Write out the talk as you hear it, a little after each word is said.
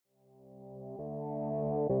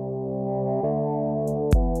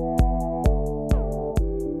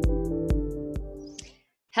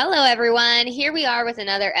Hello, everyone. Here we are with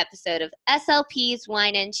another episode of SLP's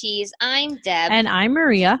Wine and Cheese. I'm Deb. And I'm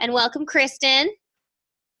Maria. And welcome, Kristen.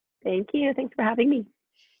 Thank you. Thanks for having me.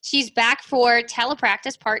 She's back for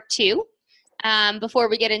Telepractice Part 2. Before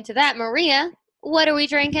we get into that, Maria, what are we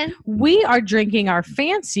drinking? We are drinking our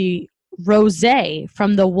fancy rosé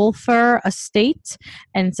from the Wolfer Estate,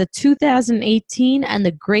 and it's a 2018, and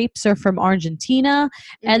the grapes are from Argentina.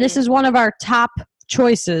 And this is one of our top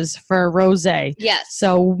choices for rosé. Yes.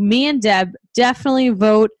 So me and Deb definitely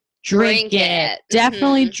vote drink it.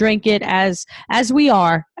 Definitely drink it as we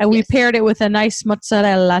are. And we paired it with a nice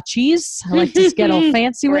mozzarella cheese. I like to get all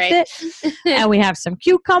fancy with it. And we have some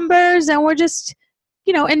cucumbers, and we're just,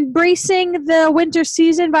 embracing the winter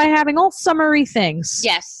season by having all summery things.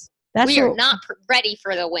 Yes. We are not ready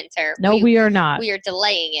for the winter. No, we are not. We are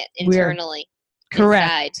delaying it internally.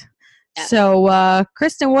 Correct. Yep. So,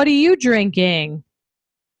 Kristen, what are you drinking?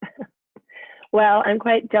 Well, I'm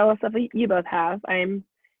quite jealous of what you both have.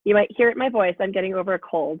 You might hear it in my voice, I'm getting over a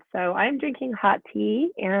cold. So I'm drinking hot tea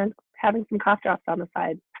and having some cough drops on the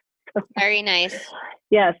side. Very nice.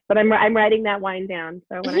 Yes, but I'm writing that wine down.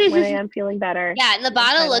 So when I am feeling better. Yeah, and the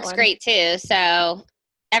bottle looks great too. So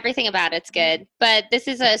everything about it's good. But this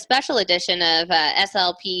is a special edition of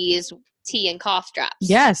SLP's Tea and Cough Drops.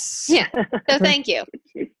 Yes. Yeah. So thank you.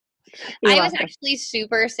 You're I was welcome. actually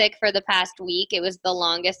super sick for the past week. It was the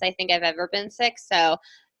longest I think I've ever been sick. So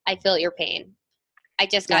I feel your pain. I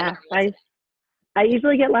just got I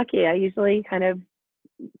usually get lucky. I usually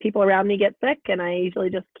people around me get sick, and I usually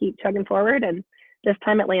just keep chugging forward. And this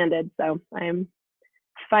time it landed. So I'm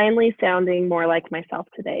finally sounding more like myself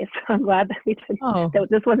today. So I'm glad that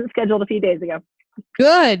this wasn't scheduled a few days ago.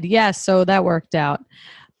 Good. Yes. So that worked out.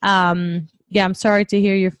 Yeah, I'm sorry to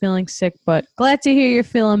hear you're feeling sick, but glad to hear you're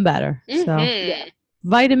feeling better. So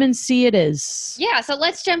vitamin C it is. Yeah. So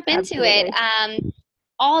let's jump into it.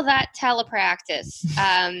 All that telepractice.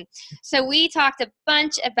 So we talked a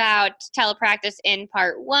bunch about telepractice in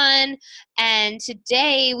part 1, and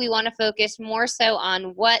today we want to focus more so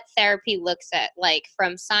on what therapy looks at, like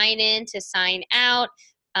from sign in to sign out,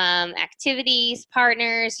 activities,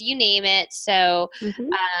 partners, you name it. So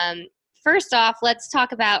first off, let's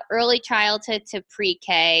talk about early childhood to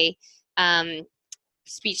pre-K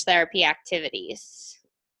speech therapy activities.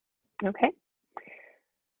 Okay.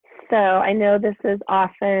 So I know this is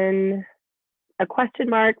often a question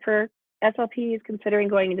mark for SLPs considering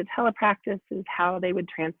going into telepractice is how they would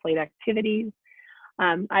translate activities.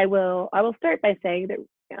 I will start by saying that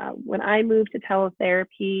when I moved to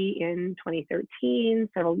teletherapy in 2013,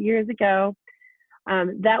 several years ago,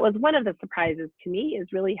 that was one of the surprises to me, is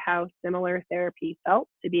really how similar therapy felt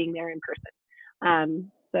to being there in person.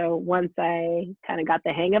 So once I kind of got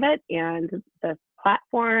the hang of it and the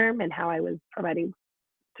platform and how I was providing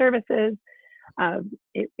services,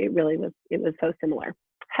 it was so similar.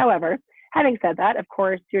 However, having said that, of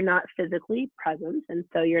course, you're not physically present, and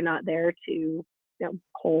so you're not there to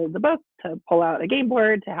hold the book, to pull out a game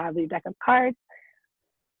board, to have a deck of cards.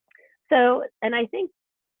 So, and I think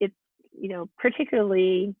it's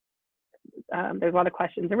particularly there's a lot of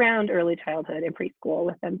questions around early childhood and preschool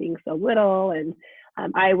with them being so little. And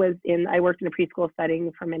I worked in a preschool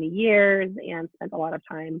setting for many years and spent a lot of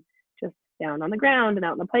time just down on the ground and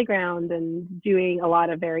out in the playground and doing a lot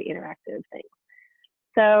of very interactive things.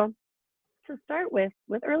 So to start with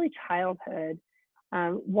early childhood,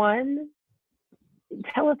 one,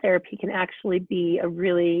 teletherapy can actually be a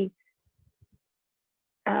really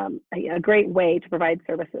a great way to provide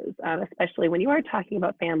services, especially when you are talking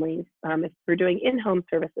about families. If we're doing in-home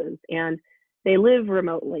services and they live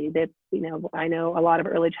remotely, I know a lot of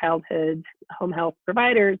early childhood home health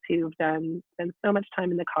providers who've spent so much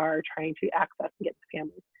time in the car trying to access and get to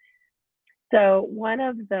families. So one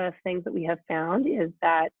of the things that we have found is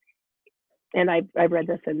that, and I've read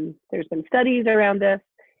this and there's been studies around this,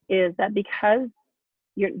 is that because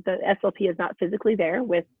the SLP is not physically there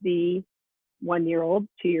with the 1-year-old,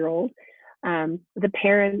 2-year-old, the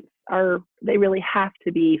parents they really have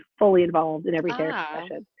to be fully involved in every therapy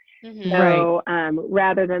session. So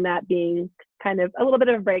rather than that being kind of a little bit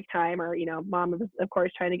of a break time, or mom is of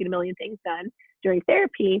course trying to get a million things done during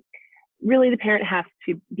therapy, really the parent has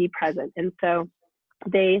to be present. And so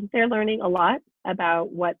they're learning a lot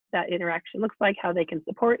about what that interaction looks like, how they can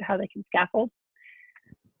support, how they can scaffold.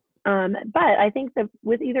 But I think that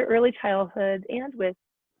with either early childhood and with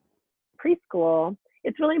preschool,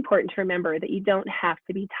 it's really important to remember that you don't have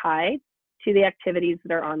to be tied to the activities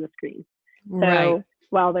that are on the screen. So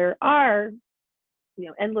while there are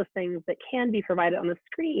endless things that can be provided on the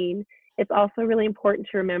screen, it's also really important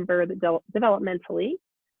to remember that developmentally,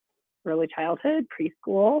 early childhood,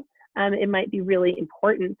 preschool, it might be really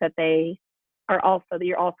important that you're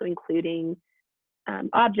also including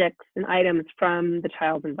objects and items from the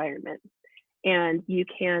child's environment, and you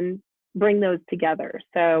can bring those together.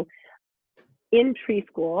 So in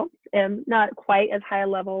preschool, not quite as high a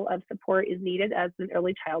level of support is needed as in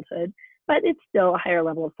early childhood, but it's still a higher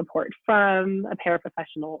level of support from a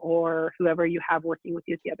paraprofessional or whoever you have working with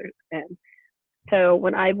you at the other end. So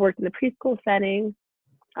when I've worked in the preschool setting,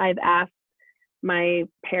 I've asked my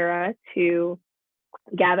para to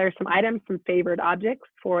gather some items, some favorite objects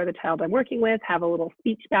for the child I'm working with, have a little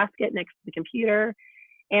speech basket next to the computer,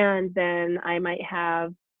 and then I might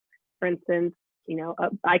have, for instance,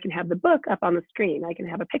 I can have the book up on the screen. I can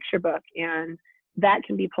have a picture book, and that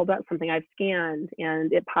can be pulled up, something I've scanned,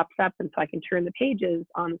 and it pops up, and so I can turn the pages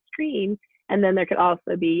on the screen. And then there could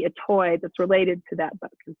also be a toy that's related to that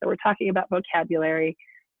book. And so we're talking about vocabulary.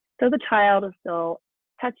 So the child is still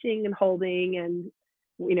touching and holding and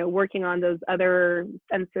working on those other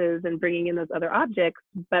senses and bringing in those other objects,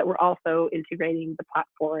 but we're also integrating the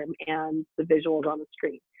platform and the visuals on the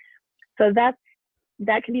screen. So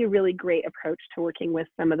that can be a really great approach to working with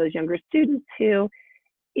some of those younger students who,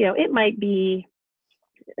 it might be,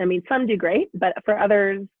 some do great, but for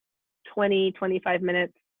others, 20, 25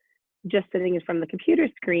 minutes just sitting in front of the computer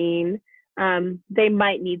screen, they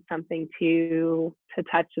might need something to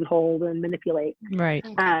touch and hold and manipulate. Right.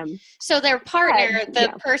 So their partner,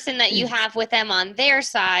 the person that you have with them on their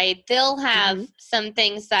side, they'll have some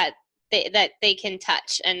things that they can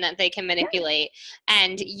touch and that they can manipulate,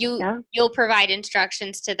 and you'll provide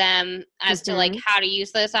instructions to them as to like how to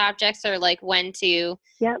use those objects, or like when to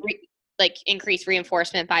increase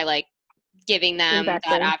reinforcement by giving them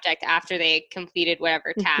that object after they completed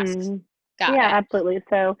whatever tasks. Got it. Absolutely.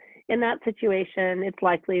 So in that situation, it's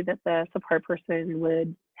likely that the support person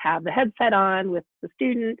would have the headset on with the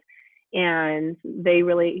student, and they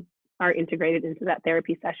really are integrated into that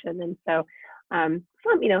therapy session. And so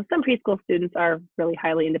some preschool students are really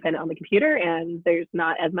highly independent on the computer, and there's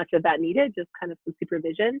not as much of that needed, just kind of some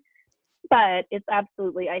supervision. But it's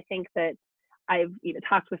absolutely, I think that I've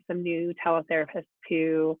talked with some new teletherapists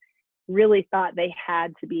who really thought they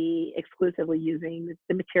had to be exclusively using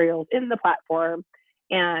the materials in the platform.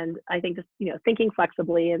 And I think just thinking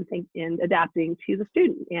flexibly and adapting to the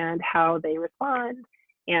student and how they respond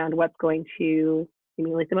and what's going to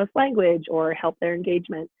stimulate the most language or help their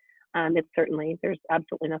engagement. There's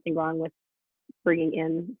absolutely nothing wrong with bringing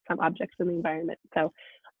in some objects from the environment. So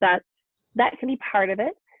that can be part of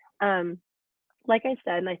it. Like I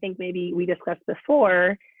said, and I think maybe we discussed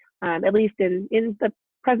before, at least in the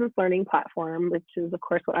Presence Learning platform, which is of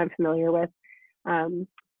course what I'm familiar with,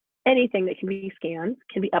 anything that can be scanned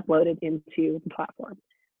can be uploaded into the platform.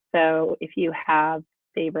 So if you have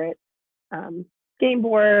favorite game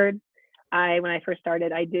boards, when I first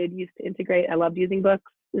started, I did used to integrate. I loved using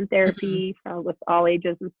books in therapy with all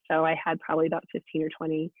ages, and so I had probably about 15 or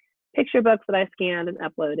 20 picture books that I scanned and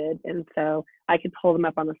uploaded, and so I could pull them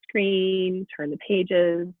up on the screen, turn the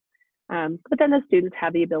pages, but then the students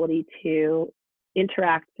have the ability to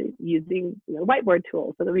interact using whiteboard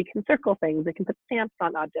tools so that we can circle things, they can put stamps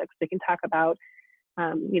on objects, they can talk about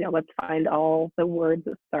let's find all the words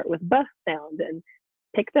that start with B sound and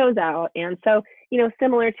pick those out. And so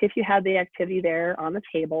similar to if you had the activity there on the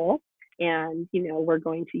table, and we're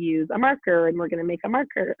going to use a marker, and we're going to make a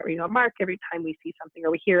marker, or a mark every time we see something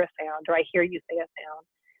or we hear a sound or I hear you say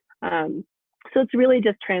a sound. So it's really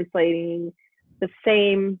just translating the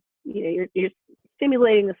same, you're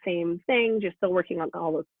stimulating the same things, you're still working on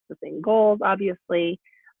all the same goals, obviously.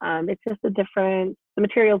 It's just the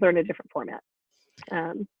materials are in a different format.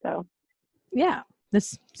 Yeah,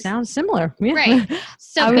 this sounds similar. Yeah. Right.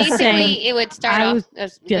 So basically it would start off.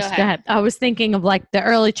 Go ahead. I was thinking of the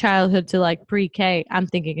early childhood to pre-K. I'm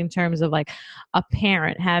thinking in terms of a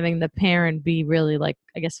parent, having the parent be really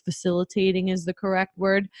I guess facilitating is the correct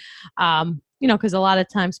word. Because a lot of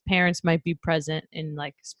times parents might be present in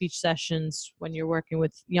speech sessions when you're working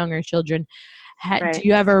with younger children. Right. Do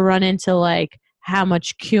you ever run into how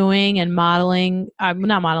much cueing and modeling,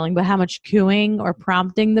 not modeling, but how much cueing or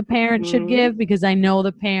prompting the parent should give? Because I know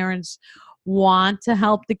the parents want to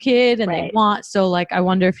help the kid and they want, so I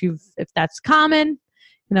wonder if that's common,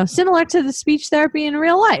 similar to the speech therapy in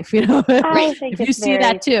real life, I think if you see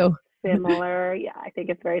that too. Similar. Yeah, I think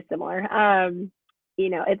it's very similar.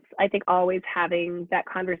 It's, I think, always having that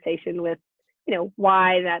conversation with,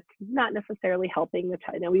 why that's not necessarily helping the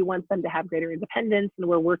child. We want them to have greater independence, and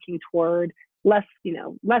we're working toward less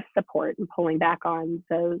support and pulling back on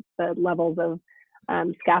the levels of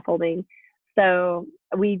scaffolding. So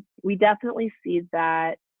we definitely see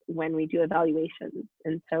that when we do evaluations.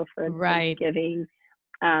 And so for instance, giving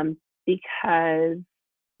because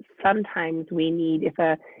sometimes we need, if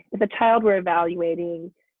a child we're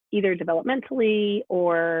evaluating either developmentally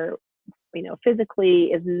or physically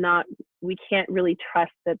is not, we can't really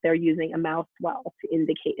trust that they're using a mouse well to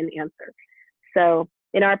indicate an answer. So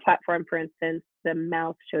in our platform, for instance, the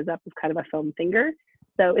mouse shows up as kind of a foam finger.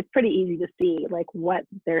 So it's pretty easy to see like what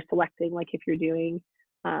they're selecting. Like if you're doing,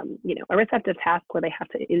 a receptive task where they have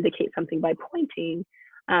to indicate something by pointing,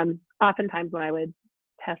 oftentimes when I would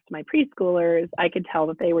test my preschoolers, I could tell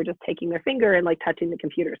that they were just taking their finger and like touching the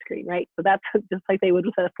computer screen, right? So that's just like they would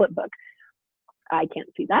with a flip book. I can't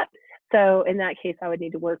see that. So in that case, I would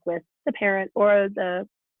need to work with the parent or the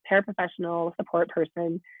paraprofessional support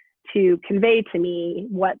person to convey to me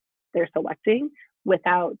what they're selecting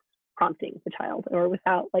without prompting the child or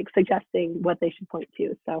without like suggesting what they should point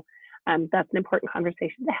to. So that's an important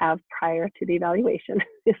conversation to have prior to the evaluation,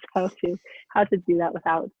 is how to do that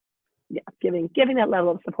without giving that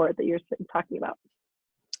level of support that you're talking about.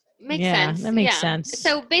 Makes sense. That makes sense.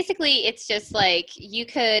 So basically, it's just like you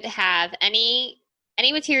could have any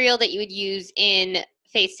material that you would use in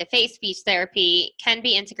face-to-face speech therapy can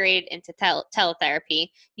be integrated into teletherapy.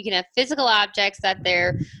 You can have physical objects that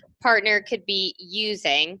their partner could be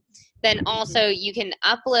using. Then also you can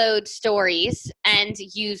upload stories and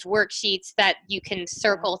use worksheets that you can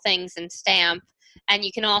circle things and stamp. And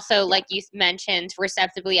you can also, like you mentioned,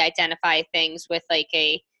 receptively identify things with like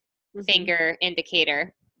a finger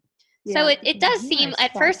indicator. So it does seem,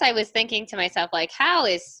 at first I was thinking to myself, like, how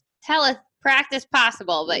is telepractice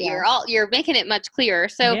possible? But you're making it much clearer.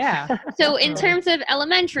 So so in terms of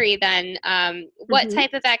elementary then, what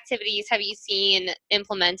type of activities have you seen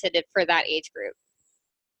implemented for that age group?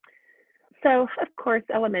 So of course,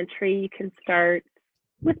 elementary, you can start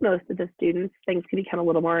with most of the students. Things can become a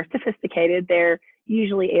little more sophisticated. They're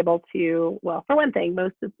usually able to, well, for one thing,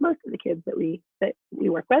 most of the kids that we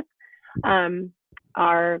work with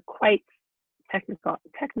are quite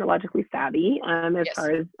technologically savvy as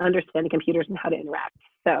far as understanding computers and how to interact.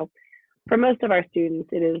 So for most of our students,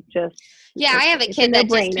 it is just I have a kid that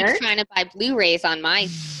just keeps trying to buy Blu-rays on my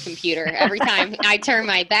computer every time I turn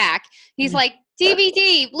my back. He's like,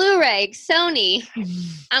 DVD, Blu-ray, Sony.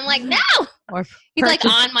 I'm like, no. He's like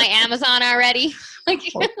on my Amazon already. Like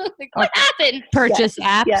what happened? Purchase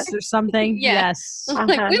apps or something. Yes.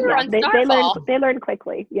 Like we were on Starfall. They learn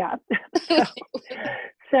quickly. Yeah.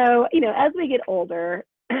 So as we get older,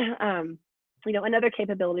 another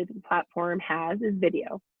capability that the platform has is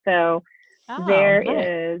video. So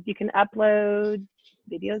you can upload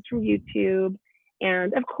videos from YouTube,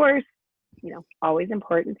 and of course, always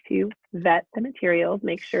important to vet the materials,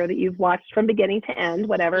 make sure that you've watched from beginning to end,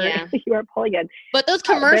 whatever you are pulling in. But those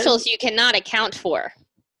commercials you cannot account for.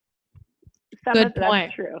 Good point.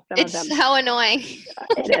 That's true. It's so annoying.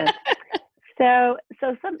 It is. So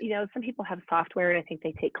some people have software and I think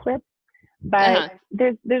they take clips, but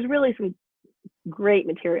there's really some great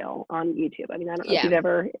material on YouTube. I mean, I don't know if you've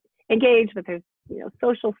ever engaged, but there's,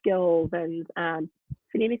 social skills and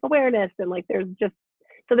phonemic awareness, and like there's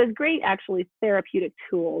great actually therapeutic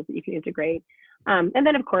tools that you can integrate. And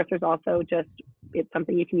then of course there's also it's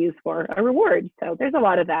something you can use for a reward. So there's a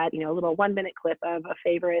lot of that, a little 1-minute clip of a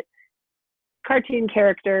favorite cartoon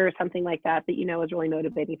character or something like that is really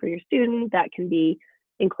motivating for your student that can be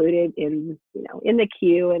included in the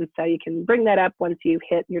queue. And so you can bring that up once you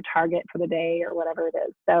hit your target for the day or whatever it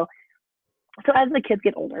is. So as the kids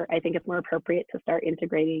get older, I think it's more appropriate to start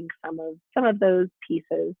integrating some of those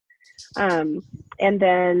pieces. And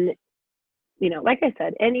then, like I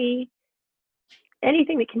said, anything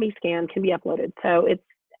that can be scanned can be uploaded. So it's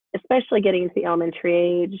especially getting into the elementary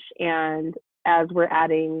age, and as we're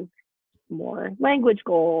adding more language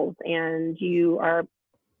goals and you are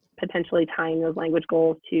potentially tying those language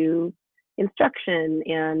goals to instruction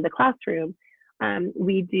and the classroom,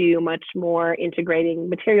 we do much more integrating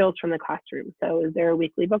materials from the classroom. So is there a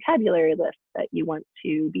weekly vocabulary list that you want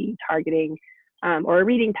to be targeting, or a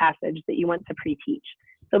reading passage that you want to pre-teach?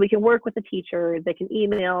 So we can work with the teacher. They can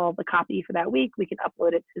email the copy for that week. We can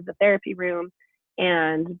upload it to the therapy room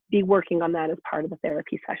and be working on that as part of the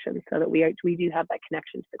therapy session, so that we do have that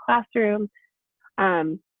connection to the classroom.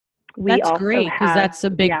 That's great, because that's a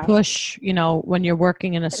big push. When you're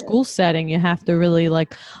working in a school setting, you have to really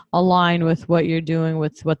align with what you're doing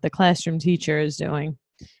with what the classroom teacher is doing.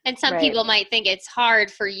 And some people might think it's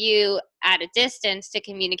hard for you at a distance to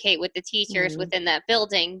communicate with the teachers within that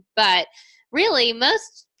building, but really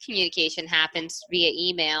most communication happens via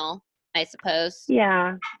email, I suppose.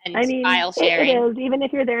 Yeah. And file sharing. It is, even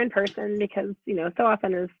if you're there in person, because, so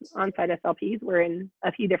often as on-site SLPs, we're in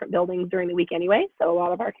a few different buildings during the week anyway. So a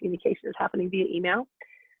lot of our communication is happening via email.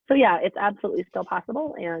 So yeah, it's absolutely still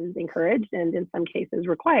possible and encouraged, and in some cases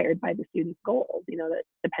required by the students' goals, that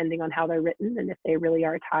depending on how they're written and if they really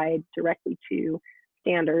are tied directly to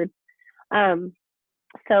standards.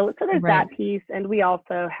 So there's that piece. And we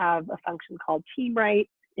also have a function called TeamWrite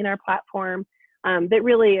in our platform that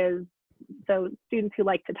really is, so students who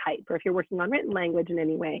like to type, or if you're working on written language in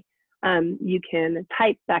any way, you can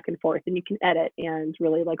type back and forth and you can edit and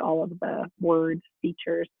really like all of the words,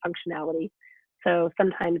 features, functionality. So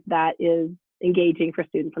sometimes that is engaging for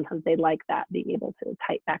students. Sometimes they like that, being able to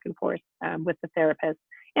type back and forth with the therapist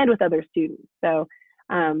and with other students. So,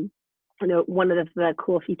 one of the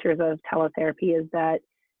cool features of teletherapy is that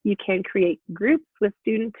you can create groups with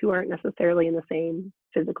students who aren't necessarily in the same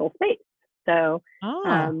physical space. So,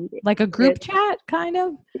 like a group chat, kind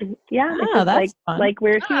of. Yeah, that's fun. Like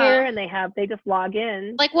we're here, and they just log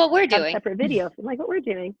in, like what we're doing, separate videos, like what we're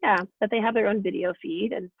doing. Yeah, but they have their own video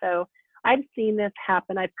feed, and so I've seen this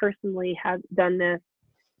happen. I personally have done this.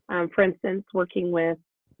 For instance, working with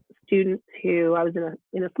students who I was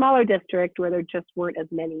in a smaller district where there just weren't as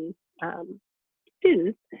many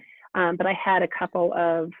students, but I had a couple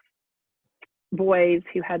of boys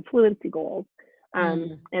who had fluency goals,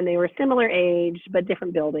 and they were similar age but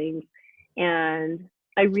different buildings, and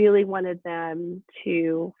I really wanted them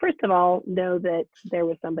to, first of all, know that there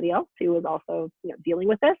was somebody else who was also dealing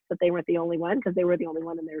with this, that they weren't the only one, because they were the only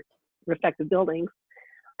one in their respective buildings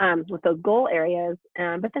with those goal areas.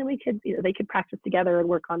 But then we could, they could practice together and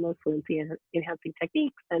work on those fluency enhancing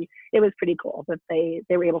techniques, and it was pretty cool that they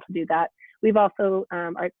were able to do that. We've also,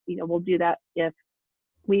 we'll do that if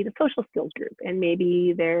we need a social skills group, and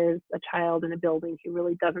maybe there's a child in a building who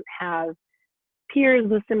really doesn't have peers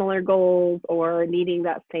with similar goals or needing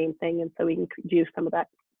that same thing, and so we can do some of that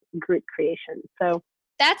group creation. So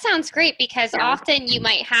that sounds great, because often you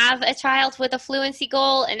might have a child with a fluency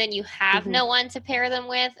goal and then you have no one to pair them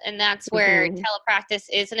with, and that's where telepractice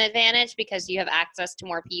is an advantage, because you have access to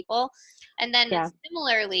more people. And then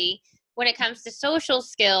similarly, when it comes to social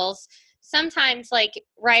skills, sometimes like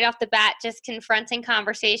right off the bat, just confronting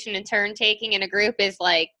conversation and turn taking in a group is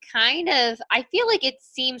like kind of, I feel like it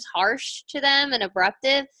seems harsh to them and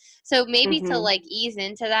abruptive. So maybe to like ease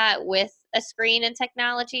into that with a screen and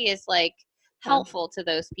technology is like helpful to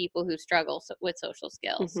those people who struggle with social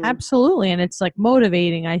skills. Absolutely. And it's like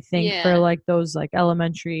motivating, I think, for like those like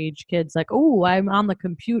elementary age kids, like, oh, I'm on the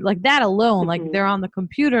computer, like that alone, like they're on the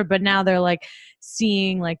computer, but now they're like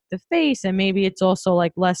seeing like the face, and maybe it's also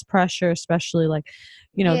like less pressure, especially like,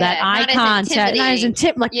 that eye contact, not as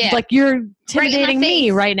like you're intimidating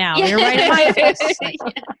me right now. You're right in my face. Like,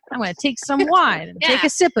 I'm going to take some wine and take a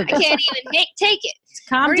sip of it. I can't even take it.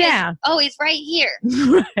 Calm down. He's right here.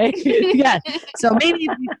 Right. Yeah. So maybe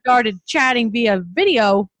if you started chatting via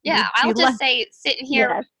video. Yeah, I'll just say sitting here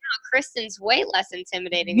right now, Kristen's way less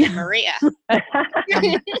intimidating than Maria.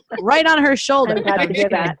 Right on her shoulder. I'm glad to hear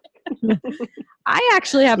that. I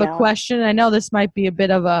actually have a question. I know this might be a bit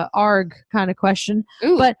of a ARG kind of question,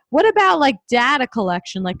 but what about like data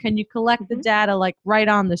collection? Like, can you collect the data like right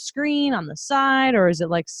on the screen, on the side, or is it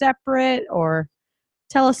like separate? Or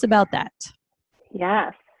tell us about that.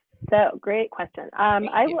 Yes. So great question.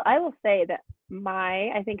 I will say that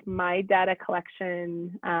I think my data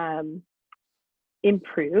collection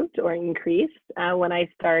improved or increased when I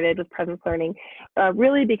started with presence learning,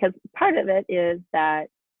 really because part of it is that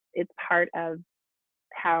it's part of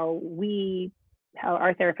how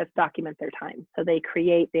our therapists document their time. So they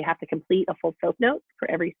have to complete a full SOAP note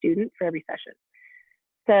for every student for every session.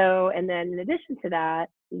 So, and then in addition to that,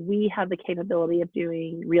 we have the capability of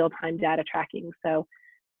doing real-time data tracking. So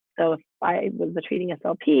if I was a treating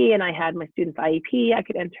SLP and I had my student's IEP, I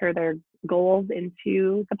could enter their goals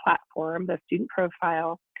into the platform, the student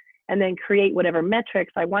profile, and then create whatever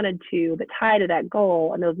metrics I wanted to that tie to that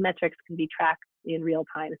goal. And those metrics can be tracked in real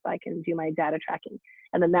time. So I can do my data tracking.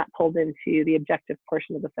 And then that pulls into the objective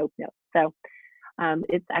portion of the SOAP note. So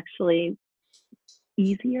it's actually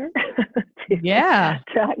easier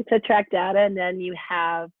to track data. And then you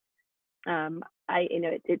have,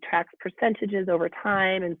 it tracks percentages over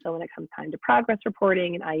time. And so when it comes time to progress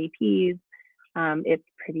reporting and IEPs, it's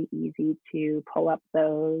pretty easy to pull up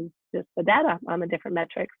the data on the different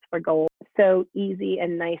metrics for goals. So easy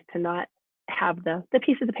and nice to not have the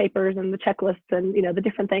pieces of papers and the checklists and, the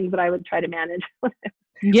different things that I would try to manage.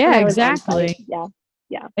 Yeah, exactly.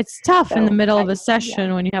 Yeah. It's tough in the middle of a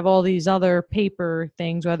session when you have all these other paper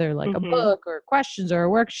things, whether like a book or questions or a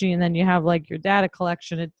worksheet, and then you have like your data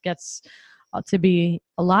collection. It gets to be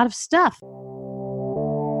a lot of stuff.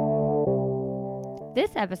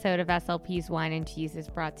 This episode of SLP's Wine and Cheese is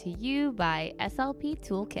brought to you by SLP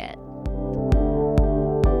Toolkit.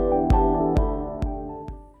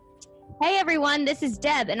 Hey everyone, this is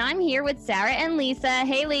Deb, and I'm here with Sarah and Lisa.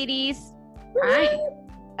 Hey ladies. Hi.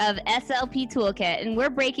 Of SLP Toolkit, and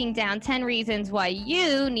we're breaking down 10 reasons why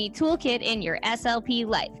you need Toolkit in your SLP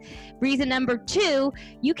life. Reason number 2,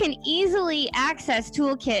 you can easily access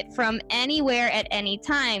Toolkit from anywhere at any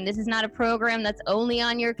time. This is not a program that's only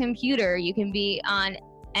on your computer. You can be on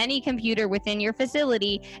any computer within your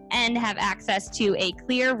facility and have access to a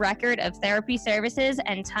clear record of therapy services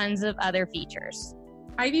and tons of other features.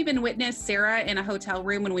 I've even witnessed Sarah in a hotel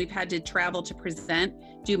room when we've had to travel to present,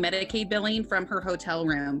 do Medicaid billing from her hotel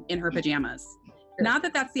room in her pajamas. Not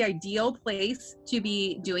that that's the ideal place to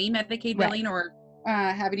be doing Medicaid billing or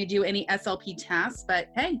having to do any SLP tasks, but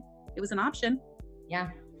hey, it was an option. Yeah.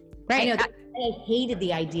 Right. I know. I hated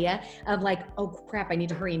the idea of like, oh crap, I need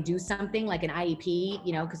to hurry and do something like an IEP,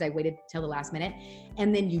 because I waited till the last minute,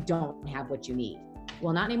 and then you don't have what you need.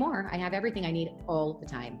 Well, not anymore. I have everything I need all the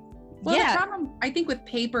time. Well, the problem, I think, with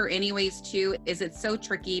paper anyways, too, is it's so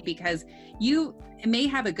tricky because you may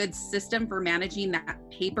have a good system for managing that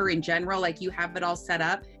paper in general, like you have it all set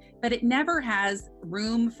up, but it never has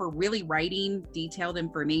room for really writing detailed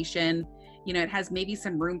information. It has maybe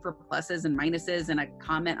some room for pluses and minuses and a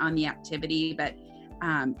comment on the activity, but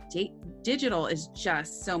digital is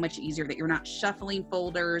just so much easier that you're not shuffling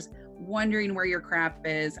folders, wondering where your crap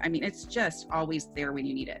is. I mean, it's just always there when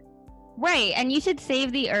you need it. Right, and you should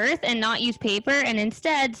save the earth and not use paper and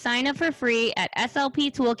instead sign up for free at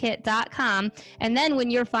slptoolkit.com. And then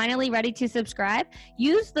when you're finally ready to subscribe,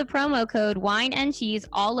 use the promo code Wine and Cheese,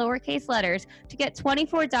 all lowercase letters, to get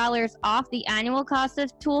 $24 off the annual cost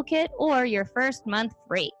of Toolkit or your first month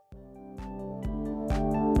free.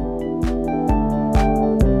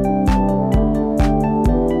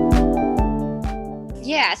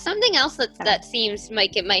 Yeah, something else that seems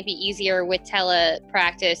like it might be easier with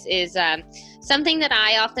telepractice is something that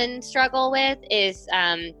I often struggle with is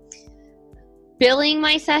billing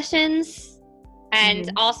my sessions.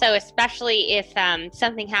 And also, especially if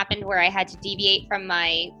something happened where I had to deviate from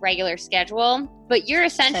my regular schedule. But you're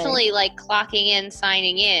essentially like clocking in,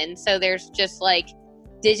 signing in. So there's just like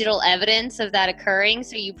digital evidence of that occurring.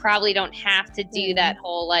 So you probably don't have to do that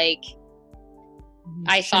whole like,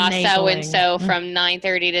 I saw so-and-so from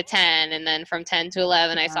 9:30 to 10, and then from 10 to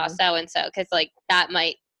 11, I saw so-and-so, because like that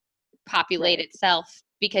might populate itself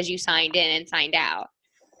because you signed in and signed out.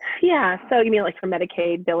 Yeah, so you mean like for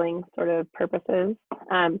Medicaid billing sort of purposes?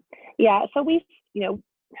 Yeah, so we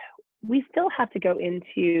still have to go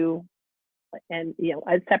into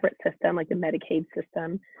a separate system, like the Medicaid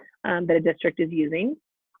system that a district is using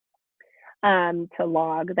to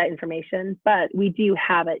log that information, but we do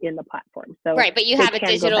have it in the platform. So right, but you have it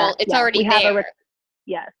digital, it's already there.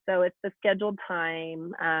 Yes, so it's the scheduled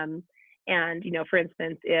time. And, for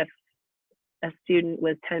instance, if a student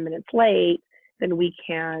was 10 minutes late, then we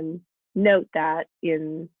can note that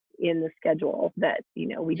in the schedule that,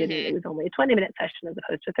 we didn't, it was only a 20-minute session as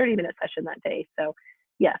opposed to a 30-minute session that day. So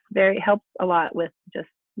yes, helps a lot with just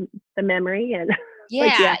the memory and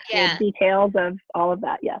the details of all of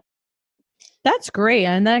that. Yes. That's great.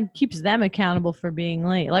 And that keeps them accountable for being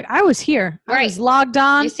late. Like I was here. I was logged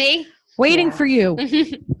on. You see? Waiting for you.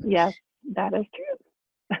 Yes, that is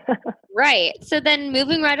true. Right. So then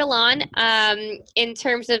moving right along, in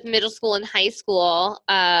terms of middle school and high school,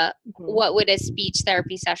 what would a speech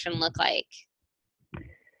therapy session look like?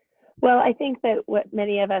 Well, I think that what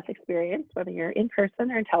many of us experience, whether you're in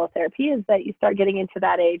person or in teletherapy, is that you start getting into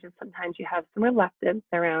that age and sometimes you have some reluctance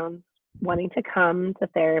around wanting to come to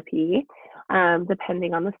therapy,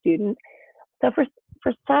 depending on the student. So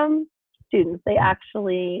for some students, they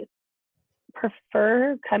actually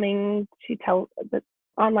prefer coming to the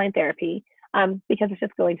online therapy because it's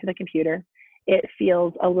just going to the computer. It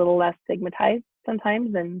feels a little less stigmatized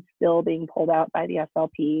sometimes than still being pulled out by the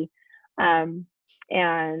SLP. And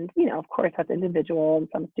of course, that's individual, and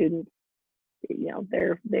some students,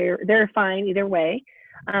 they're fine either way.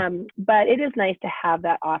 But it is nice to have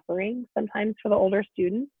that offering sometimes for the older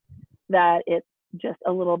students, that it's just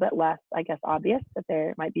a little bit less, I guess, obvious that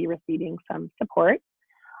they might be receiving some support.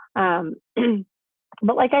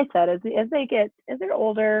 But like I said, as they're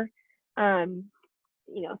older, still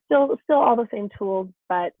all the same tools,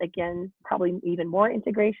 but again, probably even more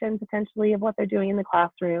integration potentially of what they're doing in the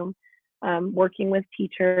classroom, working with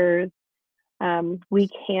teachers. We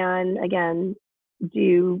can, again,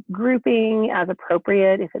 do grouping as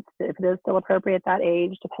appropriate if it is still appropriate at that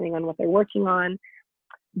age, depending on what they're working on.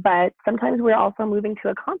 But sometimes we're also moving to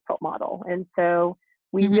a consult model, and so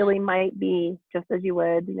we really might be, just as you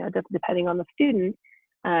would, just depending on the student,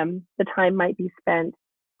 the time might be spent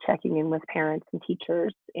checking in with parents and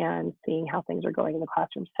teachers and seeing how things are going in the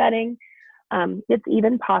classroom setting. It's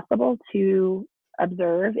even possible to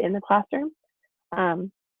observe in the classroom.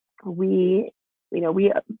 The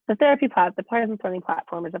therapy platform, the Pleasant Learning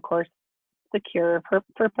Platform is of course secure,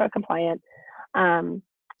 FERPA compliant.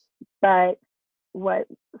 But what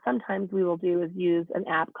sometimes we will do is use an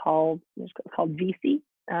app called VSEE,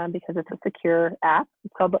 because it's a secure app.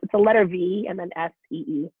 It's a letter V and then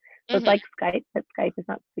SEE. So it's like Skype, but Skype is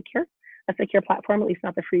not secure, a secure platform, at least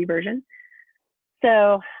not the free version.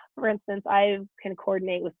 So, for instance, I can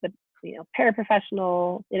coordinate with the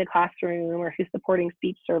paraprofessional in a classroom or who's supporting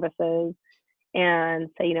speech services, and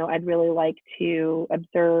say, I'd really like to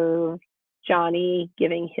observe Johnny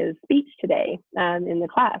giving his speech today in the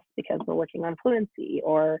class because we're working on fluency,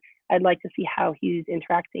 or I'd like to see how he's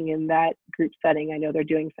interacting in that group setting. I know they're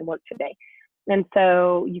doing some work today. And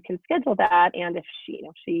so you can schedule that. And if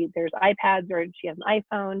there's iPads or she has an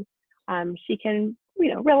iPhone, she can,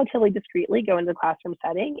 relatively discreetly go into the classroom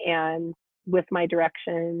setting and with my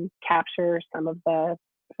direction, capture some of the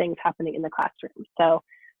things happening in the classroom. So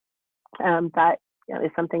that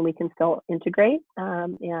is something we can still integrate.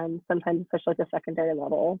 And sometimes, especially at the secondary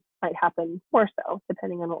level, might happen more so,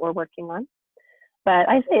 depending on what we're working on. But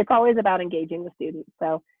I say it's always about engaging the students.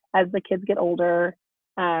 So as the kids get older,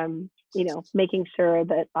 making sure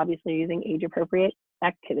that obviously using age appropriate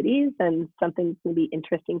activities and something that's going to be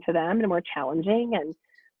interesting to them and more challenging. And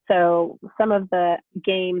so some of the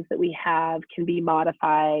games that we have can be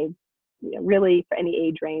modified, really for any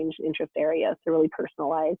age range, interest area, so really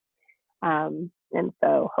personalized. And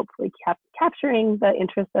so hopefully capturing the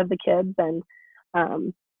interest of the kids and,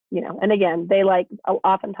 and again,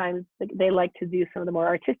 oftentimes they like to do some of the more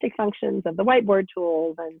artistic functions of the whiteboard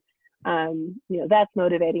tools, and, that's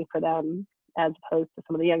motivating for them as opposed to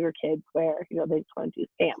some of the younger kids where, they just want to do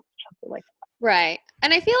stamps or something like that. Right.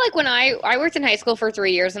 And I feel like when I worked in high school for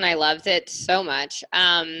 3 years and I loved it so much.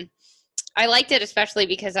 I liked it especially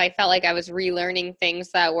because I felt like I was relearning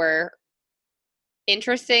things that were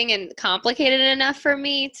interesting and complicated enough for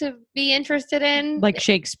me to be interested in. Like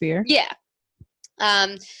Shakespeare. Yeah.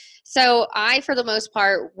 So I, for the most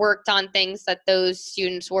part, worked on things that those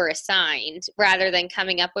students were assigned rather than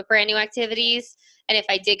coming up with brand new activities. And if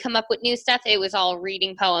I did come up with new stuff, it was all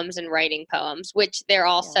reading poems and writing poems, which they're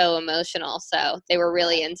all so emotional. So they were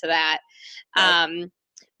really into that. Right.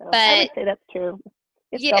 But I would say that's true.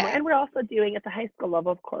 And we're also doing at the high school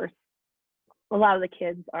level, of course, a lot of the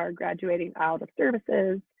kids are graduating out of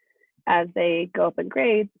services as they go up in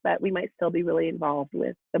grades, but we might still be really involved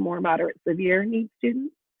with the more moderate, severe needs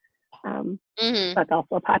students. That's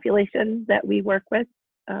also a population that we work with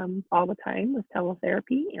all the time with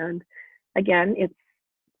teletherapy. And again,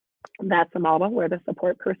 that's a model where the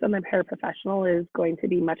support person, the paraprofessional, is going to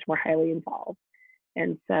be much more highly involved.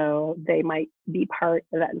 And so they might be part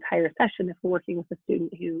of that entire session if we're working with a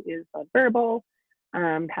student who is verbal, has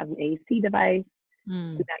an AAC device.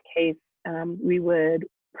 In that case, we would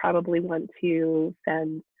probably want to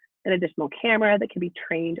send an additional camera that can be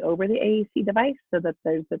trained over the AAC device so that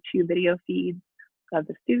there's the two video feeds of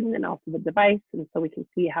the student and also the device, and so we can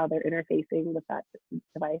see how they're interfacing with that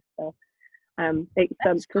device. So,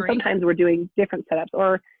 so sometimes we're doing different setups,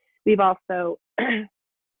 or we've also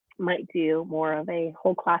might do more of a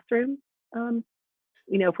whole classroom.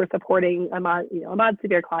 If we're supporting a mod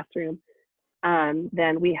severe classroom,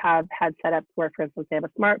 then we have had setups where, for instance, they have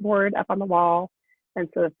a smart board up on the wall, and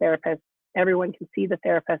so the therapist, everyone can see the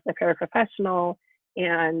therapist, the paraprofessional,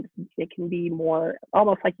 and it can be more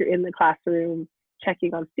almost like you're in the classroom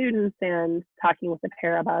checking on students and talking with the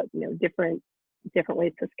pair about different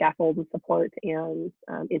ways to scaffold and support and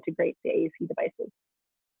integrate the AAC devices.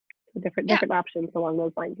 So different options along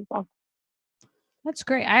those lines as well. That's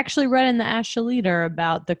great. I actually read in the ASHA Leader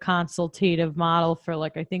about the consultative model for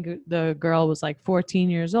I think the girl was 14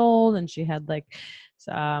 years old and she had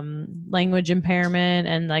language impairment,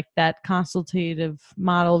 and that consultative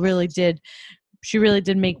model really did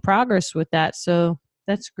make progress with that. So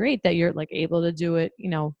that's great that you're able to do it,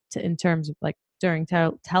 in terms of during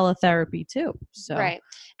teletherapy too. So right.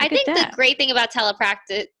 I think the great thing about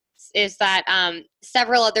telepractice is that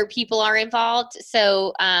several other people are involved,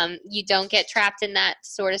 so you don't get trapped in that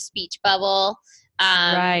sort of speech bubble.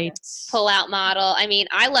 Right. Pull-out model. I mean,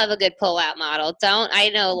 I love a good pull-out model. I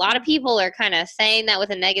know a lot of people are kind of saying that with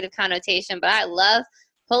a negative connotation, but I love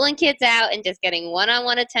pulling kids out and just getting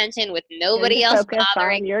one-on-one attention with nobody else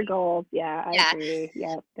bothering. On your goals. Yeah, I agree.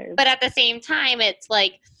 Yeah. But at the same time, it's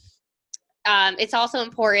it's also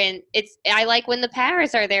important. I like when the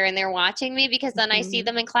paras are there and they're watching me, because then I see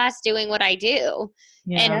them in class doing what I do.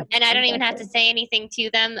 Yeah. And I don't even have to say anything to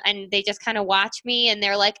them, and they just kind of watch me and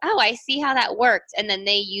they're like, oh, I see how that worked, and then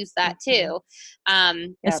they use that too.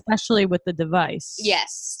 Especially with the device.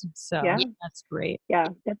 Yes. So that's great. Yeah,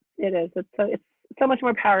 it is. It's so much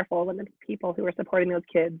more powerful when the people who are supporting those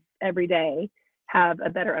kids every day have a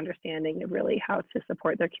better understanding of really how to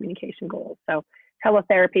support their communication goals. So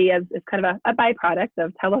teletherapy is kind of a byproduct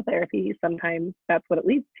of teletherapy. Sometimes that's what it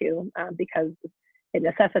leads to, because it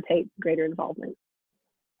necessitates greater involvement.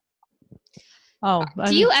 Oh,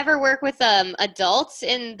 do you ever work with adults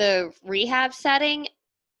in the rehab setting,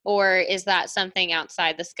 or is that something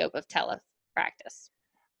outside the scope of telepractice?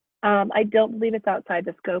 I don't believe it's outside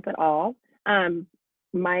the scope at all.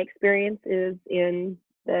 My experience is in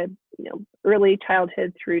the early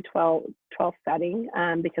childhood through 12 setting,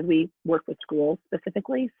 because we work with schools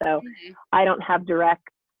specifically. So I don't have direct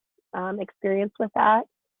experience with that.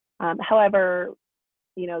 However,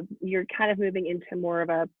 you're kind of moving into more of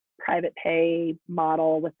a private pay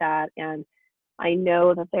model with that. And I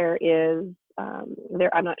know that there is,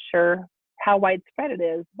 I'm not sure how widespread it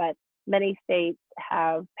is, but many states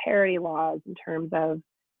have parity laws in terms of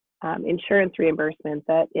insurance reimbursement,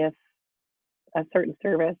 that if a certain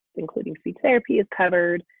service, including speech therapy, is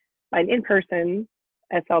covered by an in-person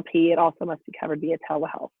SLP, it also must be covered via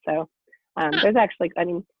telehealth. So there's actually, I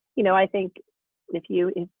think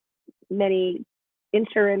if many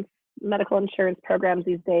medical insurance programs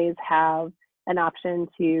these days have an option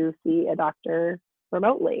to see a doctor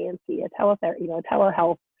remotely and see a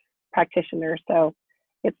telehealth practitioner. So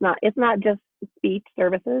it's not just speech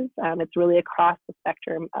services. It's really across the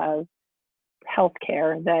spectrum of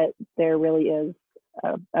healthcare that there really is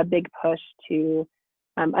a big push to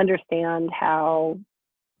understand how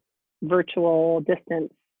virtual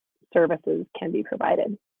distance services can be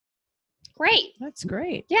provided. Great. That's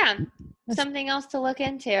great. Yeah. Something else to look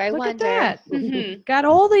into. I wonder. At that. Got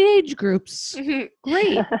all the age groups.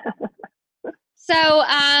 Great. So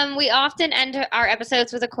we often end our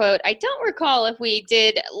episodes with a quote. I don't recall if we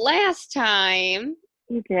did last time.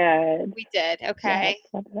 We did. We did. Okay. Yes,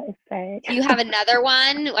 what did I say? Do you have another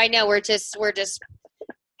one? I know we're just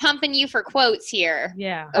pumping you for quotes here.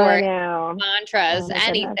 Yeah. Or mantras,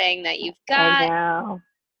 anything that you've got. I know.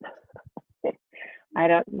 I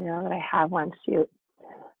don't know that I have one. Shoot.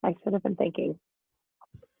 I should have been thinking.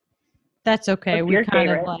 That's okay. What's your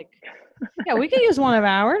favorite? We can use one of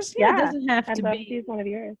ours. Yeah, it doesn't have I'd to love be. to use one of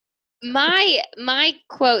yours. My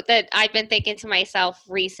quote that I've been thinking to myself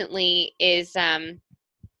recently is,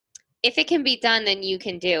 if it can be done, then you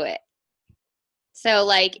can do it. So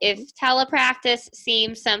like if telepractice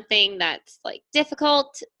seems something that's like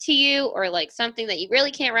difficult to you, or like something that you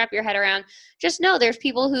really can't wrap your head around, just know there's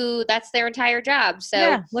people who that's their entire job.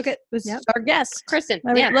 So look at this our guest, Kristen.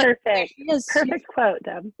 Perfect. Perfect quote,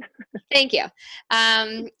 Deb. Thank you.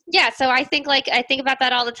 So I think about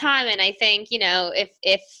that all the time, and I think,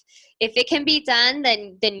 if it can be done,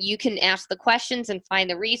 then you can ask the questions and find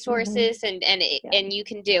the resources, and you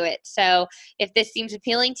can do it. So if this seems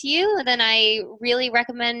appealing to you, then I really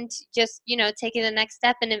recommend just, taking the next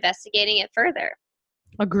step and investigating it further.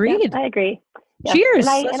 Agreed. Yeah, I agree. Yeah. Cheers.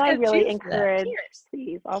 And I really encourage,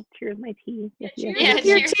 please, I'll cheers my tea. Cheers.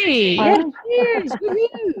 Your tea. Cheers.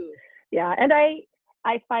 Yeah. And I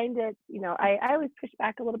find it, I always push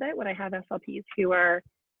back a little bit when I have SLPs who are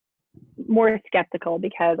more skeptical,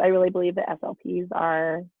 because I really believe that SLPs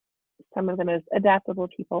are some of the most adaptable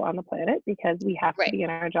people on the planet, because we have to be in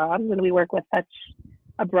our jobs and we work with such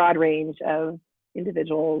a broad range of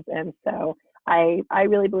individuals. And so I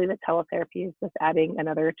really believe that teletherapy is just adding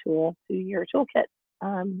another tool to your toolkit.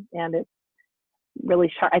 And it's really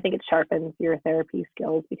I think it sharpens your therapy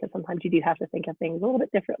skills, because sometimes you do have to think of things a little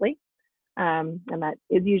bit differently. And that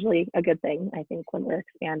is usually a good thing, I think, when we're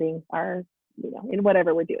expanding our in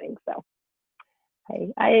whatever we're doing. So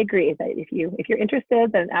I agree that if you're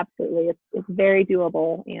interested, then absolutely it's very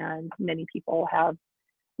doable, and many people have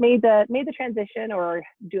made the transition or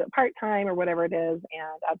do it part-time or whatever it is,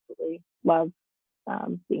 and absolutely love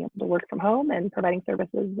being able to work from home and providing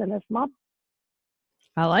services in this model.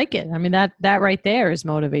 I like it. I mean, that right there is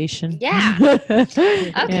motivation. Yeah.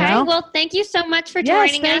 Okay. Well, thank you so much for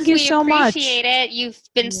joining us. Thank you so much. We appreciate it. You've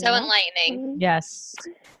been so enlightening. Yes.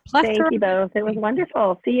 Thank you both. It was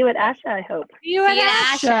wonderful. See you at ASHA, I hope. See you at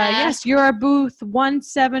ASHA. Yes, you're our booth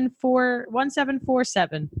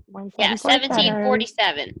 1747. Yeah,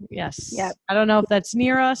 1747. Yes. Yep. I don't know if that's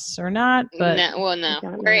near us or not, but no.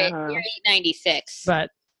 We're 896. But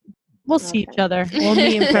we'll see each other. We'll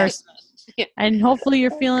meet in person. And hopefully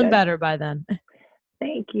you're feeling better by then.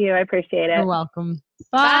 Thank you. I appreciate it. You're welcome.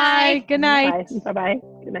 Bye. Good night. Bye. Bye-bye.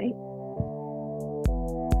 Good night.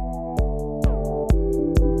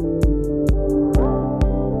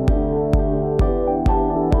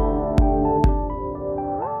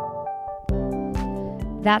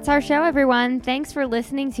 That's our show, everyone. Thanks for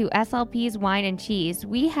listening to SLP's Wine and Cheese.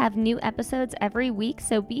 We have new episodes every week,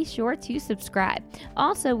 so be sure to subscribe.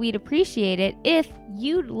 Also, we'd appreciate it if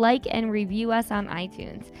you'd like and review us on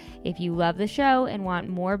iTunes. If you love the show and want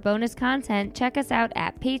more bonus content, check us out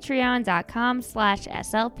at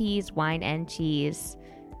patreon.com/SLP's Wine and Cheese.